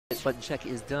Button check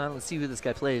is done. Let's see who this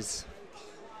guy plays.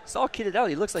 He's all kitted out.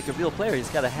 He looks like a real player. He's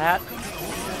got a hat.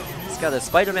 He's got a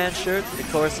Spider-Man shirt.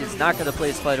 Of course, he's not going to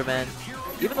play Spider-Man,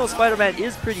 even though Spider-Man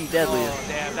is pretty deadly. Oh,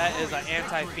 damn, that is an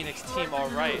anti-Phoenix team, all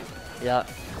right. Yeah.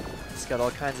 He's got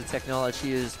all kinds of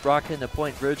technology. He's rocking the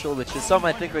point Virgil, which is something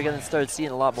I think we're going to start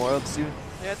seeing a lot more of soon.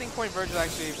 Yeah, I think point Virgil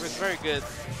actually is very good.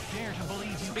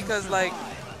 Because, like,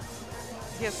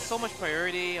 he has so much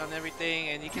priority on everything,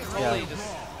 and you can totally just...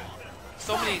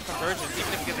 So many conversions,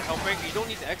 even if you get the Help Breaker, you don't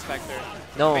need the X Factor.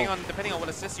 No. Depending on what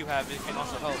assists you have, it can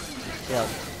also help. Yeah,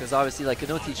 because obviously, like, an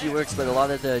OTG works, but a lot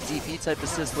of the DP type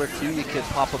assists work too. You can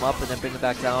pop them up and then bring them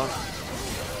back down.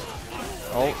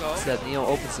 Oh, instead Neo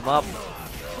opens him up.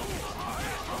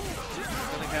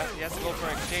 He has to go for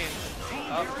an exchange.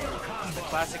 Up. The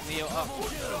classic Neo up.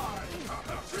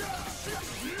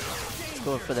 He's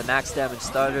going for the max damage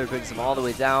starter, brings him all the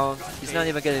way down. He's not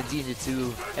even going to need to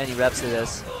do any reps of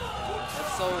this.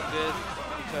 That's so good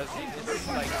because it's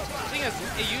like, the thing is,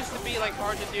 it used to be like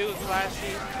hard to do,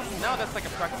 flashy. Now that's like a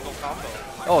practical combo.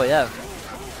 Oh yeah.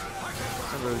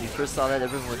 Remember when you first saw that,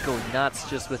 everyone would go nuts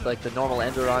just with like the normal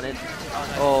ender on it.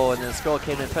 Oh, and then Skrull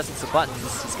came in pressing some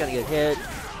buttons. He's gonna get hit.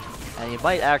 And he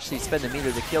might actually spend a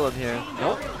meter to kill him here.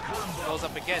 Nope. Goes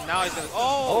up again. Now he's gonna.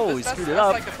 Oh, he screwed it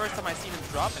up. That's like the first time I've seen him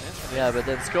drop an instant. Yeah, but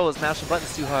then Skrull was mashing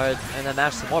buttons too hard, and then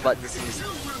mashed some more buttons. He's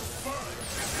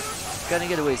gonna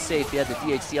get away safe. He had the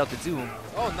DHC out to Doom.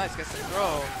 Oh, nice. Gets the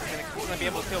throw. He's gonna be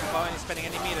able to kill him without spending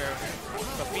any meter.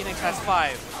 But Phoenix has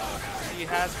 5. He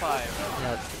has 5.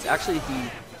 Yeah, it's actually he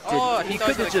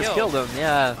could have just killed him.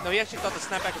 Yeah. No, he actually thought the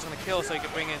snapback was gonna kill, so he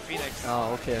could bring in Phoenix.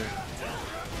 Oh, okay.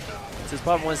 His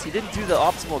problem was he didn't do the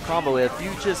optimal combo. If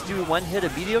you just do one hit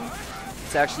of medium,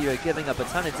 it's actually giving up a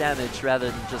ton of damage rather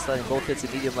than just letting both hits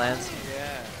of medium lands.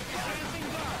 Yeah.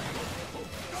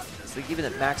 So even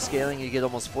at max scaling, you get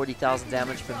almost 40,000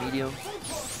 damage per medium.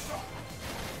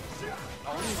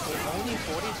 Only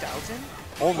 40,000?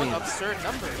 Only. What absurd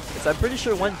number. Because I'm pretty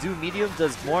sure one Doom medium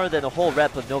does more than a whole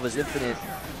rep of Nova's Infinite.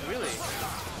 Really?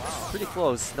 Wow. Pretty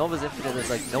close. Nova's Infinite is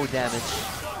like no damage.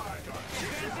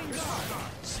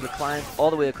 Reclined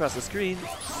all the way across the screen.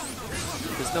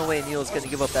 There's no way Neil's going to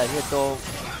give up that hit though.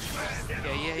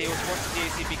 Yeah, he was forced to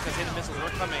DAC because hidden missiles were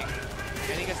coming.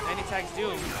 And he tags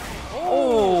Doom.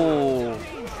 Oh!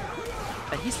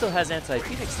 And he still has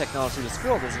anti-Phoenix technology with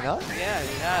Skrull, does he not? Yeah,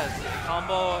 he has.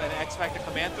 Combo and X Factor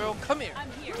command throw. Come here.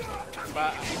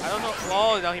 But I don't know.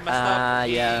 Oh, no, he messed up.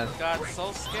 Yeah. He got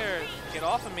so scared. Get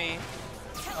off of me.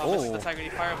 Oh, misses the Tiger D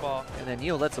Fireball. And then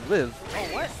Neil lets him live.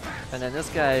 Oh, what? And then this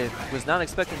guy was not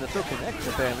expecting the throw connect,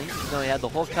 apparently. Even though he had the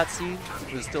whole cutscene,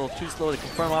 he was still too slow to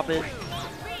confirm up it.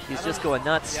 He's just going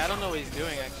nuts. Yeah, I don't know what he's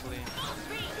doing, actually.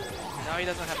 Now he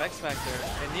doesn't have X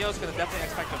Factor. And Neo's going to definitely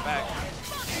X Factor back.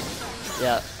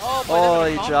 Yeah. Oh,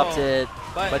 he dropped it.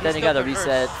 But then he got a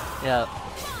reset. Yeah.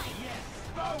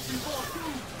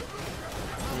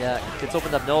 Yeah, gets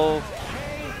opened up. No.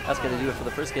 That's going to do it for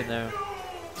the first game there.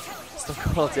 Stone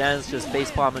Cold Dan's just base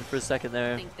bombing for a second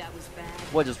there.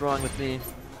 What is wrong with me?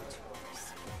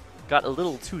 Got a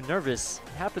little too nervous.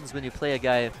 It happens when you play a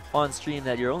guy on stream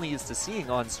that you're only used to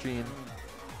seeing on stream.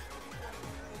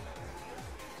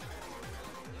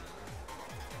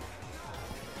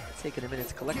 Taking a minute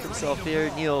to collect himself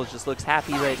here. Neil just looks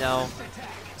happy right now.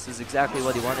 This is exactly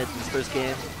what he wanted in his first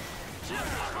game.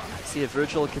 See if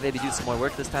Virgil can maybe do some more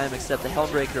work this time, except the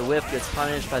Helmbreaker whiff gets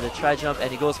punished by the tri-jump,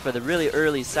 and he goes for the really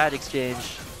early side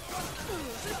exchange.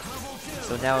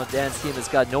 So now Dan's team has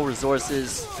got no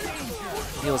resources.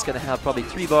 Neil's going to have probably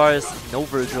 3 bars, no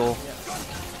Virgil.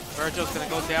 Virgil's going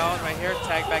to go down right here,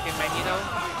 tag back in Magneto.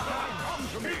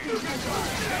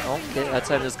 Okay, that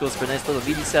time just goes for a nice little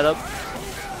VD setup.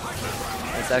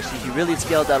 It's actually, he really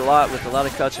scaled that a lot with a lot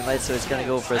of crouch and light, so he's going to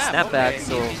go for a snapback. Okay.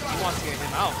 So he wants to get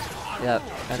him out. Yeah,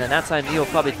 and then that time Neo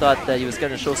probably thought that he was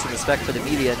going to show some respect for the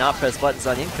media and not press buttons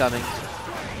on incoming.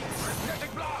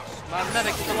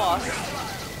 Magnetic loss.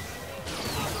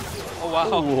 Oh wow.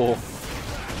 Ooh.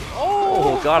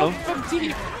 Oh, got him. From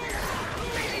deep.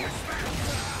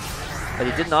 But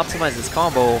he didn't optimize his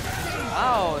combo.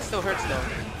 Ow, it still hurts though.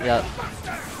 Yeah.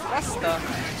 That's the...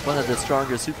 One of the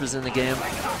stronger supers in the game.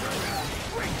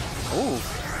 Ooh.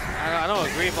 I don't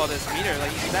agree with all this meter.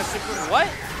 Like, that super... What?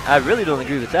 I really don't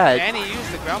agree with that. And he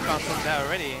used the ground bounce on that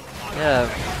already. Yeah.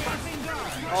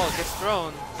 Oh, it gets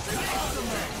thrown.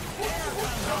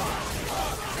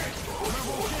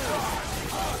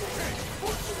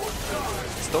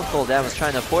 Stone Cold Dan was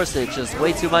trying to force it just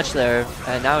way too much there,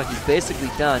 and now he's basically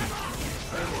done.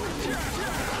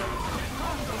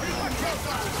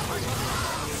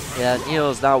 Yeah,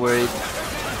 Neo's not worried.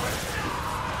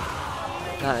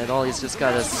 Not at all, he's just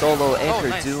got a solo anchor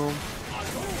nice. Doom.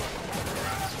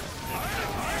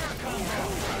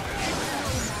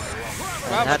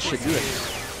 And that should do it.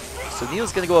 So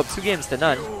Neil's going to go up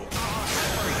 2-0.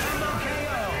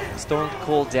 Stone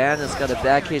Cold Dan has got a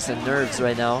bad case of nerves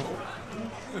right now.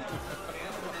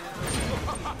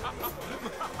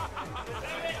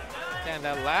 And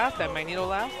that laugh, that Magneto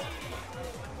laugh.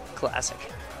 Classic.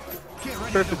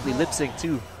 Perfectly lip sync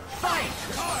too.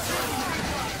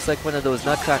 It's like one of those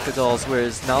Nutcracker dolls where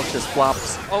his mouth just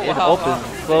flops open,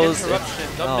 closed.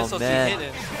 Oh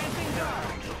man.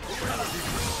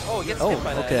 Oh, he gets hit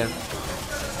by that. Okay.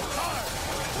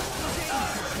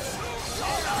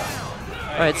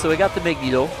 Alright, so we got the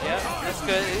Magneto. Yeah, that's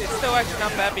good. It's still actually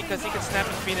not bad because he can snap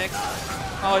in Phoenix.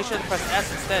 Oh, he should have pressed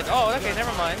S instead. Oh, okay,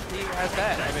 never mind. He has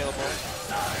that available.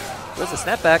 Where's the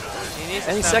snapback?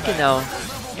 And he's second now.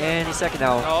 And he's second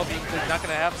now. Oh, he's not going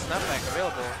to have snapback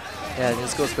available. Yeah,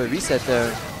 this goes for a reset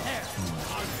there.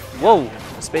 Whoa,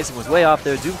 the spacing was way off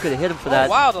there. Doom could have hit him for that.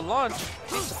 Wow, the launch.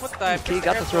 He's the foot dive. Okay, he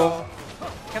got the throw.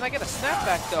 Can I get a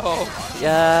snapback though?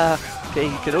 Yeah. Okay,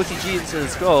 he could OTG into the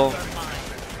scroll.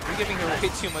 You're giving her way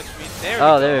too much meat.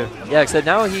 There there. Yeah, except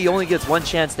now he only gets one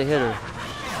chance to hit her.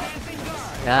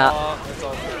 Yeah. Oh, that's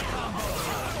all good.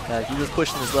 Yeah, he was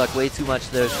pushing his luck way too much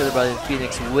there. Should have brought in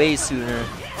Phoenix way sooner.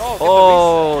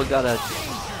 Oh, got a...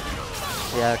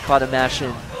 Yeah, caught a mash in.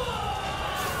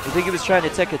 You think he was trying to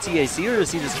tech a TAC or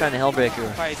is he just trying to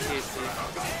Hellbreaker? Probably TAC.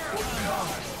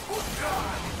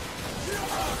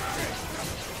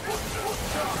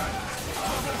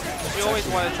 You always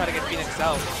want to try to get Phoenix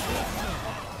out.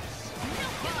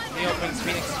 Neo brings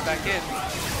Phoenix back in.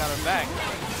 Got her back.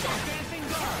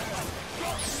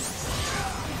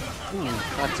 Ooh,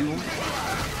 not Doom.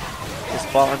 This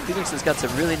ball. Phoenix has got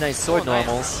some really nice sword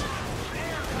normals.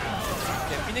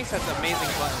 Yeah, Phoenix has amazing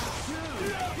buttons.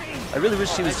 I really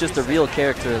wish she was just a real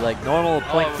character, like normal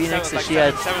point Phoenix. If she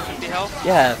had 750 health.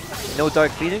 Yeah, no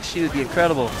Dark Phoenix, she would be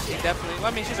incredible. She definitely. Well,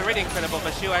 I mean, she's already incredible,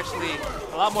 but she'll actually.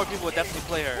 A lot more people would definitely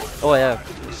play her. Oh yeah,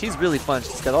 she's really fun.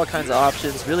 She's got all kinds of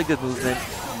options, really good movement.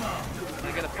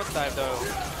 I get a foot dive though,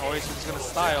 or he's just gonna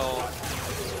style.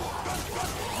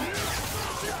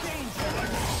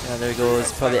 Yeah, there he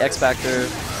goes. Probably X Factor.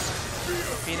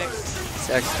 Phoenix. It's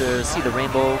extra. See the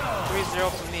rainbow. 3-0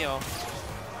 from Neo.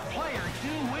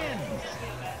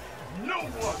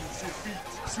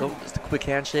 So just a quick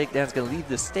handshake. Dan's gonna leave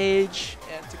the stage.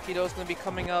 And Taquito's gonna be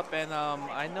coming up, and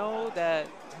I know that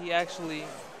he actually.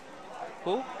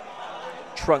 Who?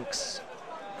 Trunks.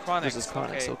 Chronix. Versus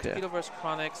Chronix, okay. Taquito versus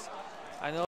Chronix. I know.